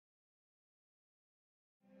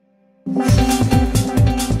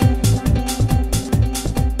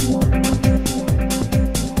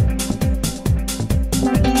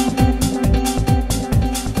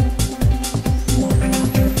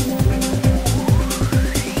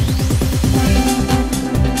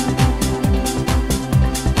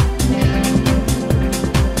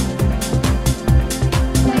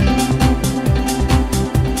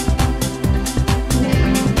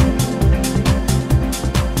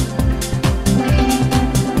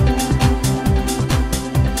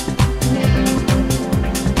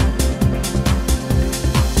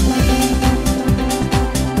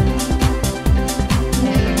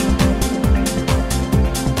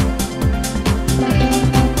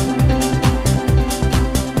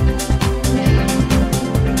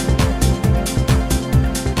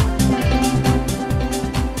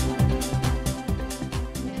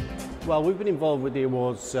Well, we've been involved with the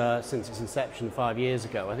awards since its inception 5 years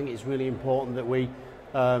ago. I think it's really important that we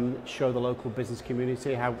show the local business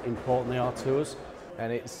community how important they are to us.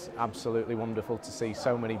 And it's absolutely wonderful to see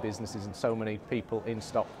so many businesses and so many people in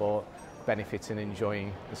Stockport benefiting and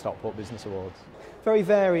enjoying the Stockport Business Awards. Very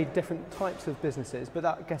varied, different types of businesses, but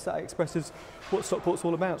I guess that expresses what Stockport's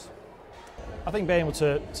all about. I think being able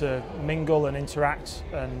to mingle and interact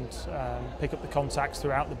and pick up the contacts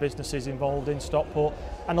throughout the businesses involved in Stockport,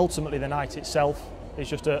 and ultimately the night itself is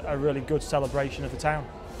just a really good celebration of the town.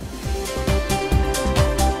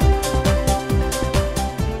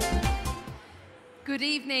 Good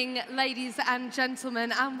evening, ladies and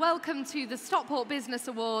gentlemen, and welcome to the Stockport Business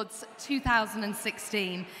Awards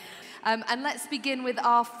 2016. And let's begin with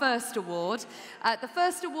our first award. The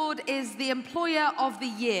first award is the Employer of the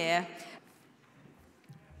Year.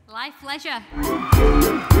 Life Leisure.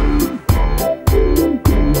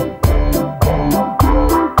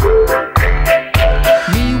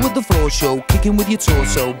 Me with the floor show, kicking with your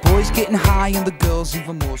torso. Boys getting high and the girls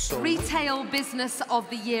even more so. Retail Business of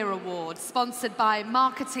the Year Award, sponsored by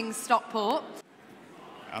Marketing Stockport.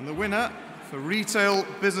 And the winner for Retail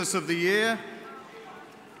Business of the Year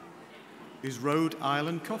is Rhode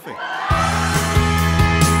Island Coffee.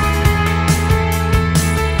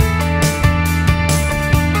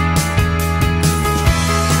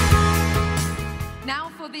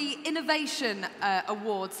 Now for the Innovation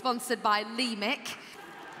Award, sponsored by Lemic.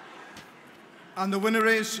 And the winner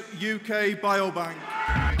is UK Biobank.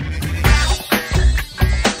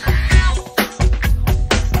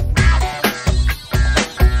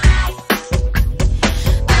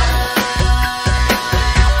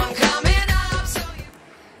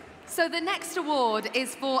 So the next award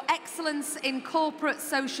is for Excellence in Corporate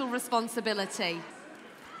Social Responsibility.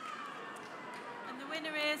 And the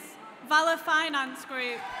winner is Valor Finance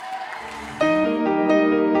Group.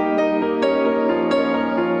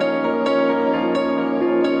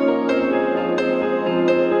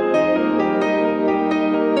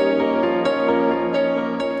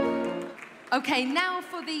 Okay, now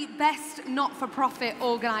for the Best Not-for-Profit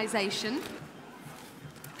Organisation.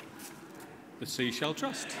 The Seashell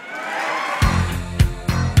Trust.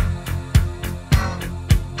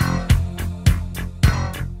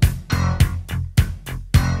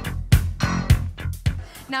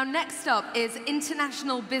 Now next up is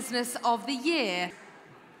International Business of the Year.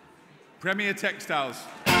 Premier Textiles.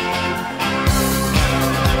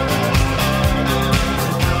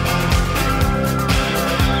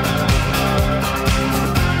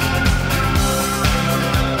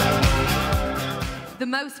 The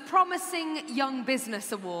Most Promising Young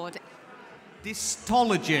Business Award.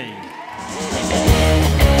 Distology.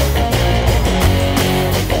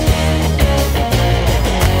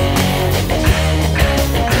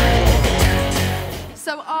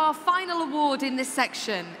 So our final award in this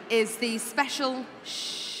section is the Special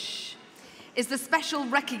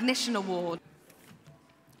Recognition Award.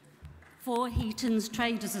 For Heaton's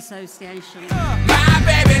Traders Association. My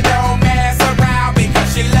baby don't mess around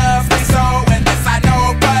because she loves me so, and this I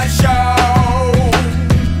know for sure.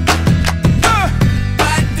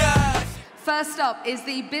 First up is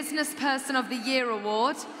the Business Person of the Year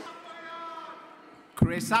Award.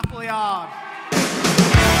 Chris Appleyard.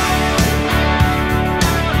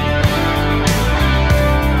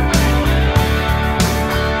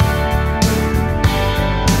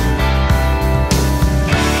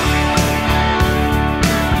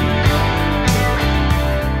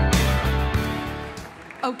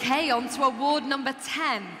 Okay, on to award number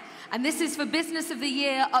 10. And this is for Business of the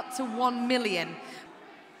Year up to 1 million.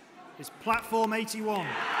 It's Platform 81.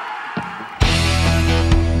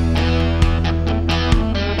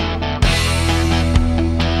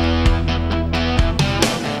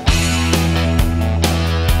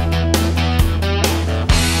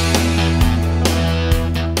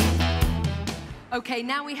 Okay,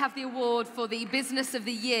 now we have the award for the Business of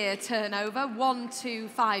the Year turnover, 1 to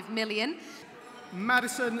 5 million.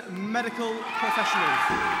 Madison Medical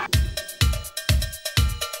Professionals.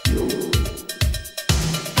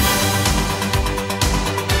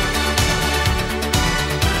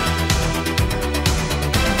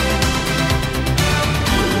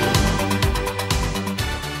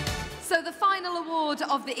 So the final award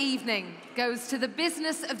of the evening goes to the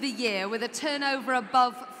Business of the Year with a turnover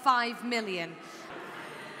above 5 million.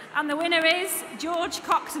 And the winner is George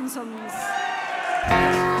Cox and Sons.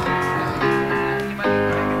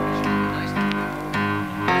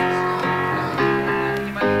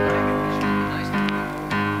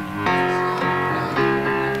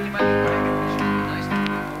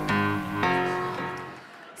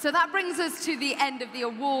 So that brings us to the end of the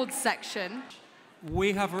awards section.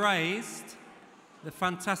 We have raised the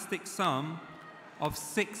fantastic sum of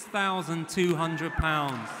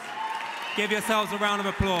 £6,200. Give yourselves a round of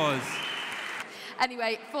applause.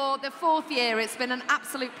 Anyway, for the 4th year, it's been an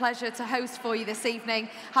absolute pleasure to host for you this evening.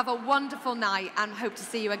 Have a wonderful night and hope to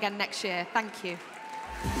see you again next year. Thank you.